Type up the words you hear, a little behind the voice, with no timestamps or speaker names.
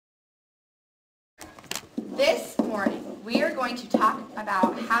This morning, we are going to talk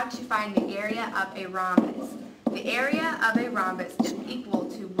about how to find the area of a rhombus. The area of a rhombus is equal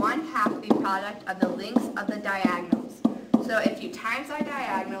to 1/2 the product of the lengths of the diagonals. So if you times our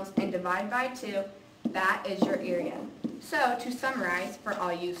diagonals and divide by 2, that is your area. So to summarize, for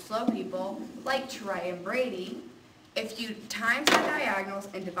all you slow people like Troy and Brady, if you times our diagonals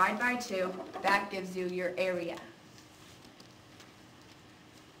and divide by 2, that gives you your area.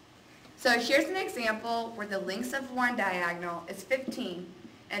 So here's an example where the lengths of one diagonal is 15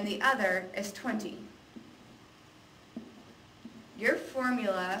 and the other is 20. Your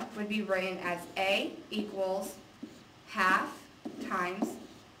formula would be written as A equals 1/2 times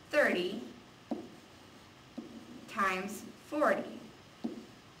 30 times 40,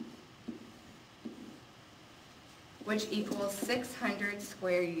 which equals 600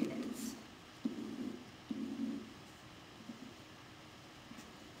 square units.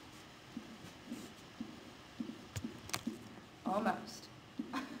 Almost.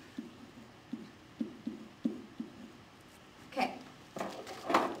 Okay.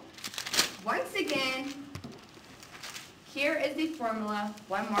 Once again, here is the formula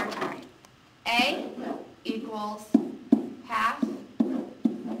one more time. A equals 1/2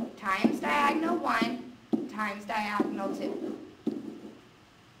 times diagonal 1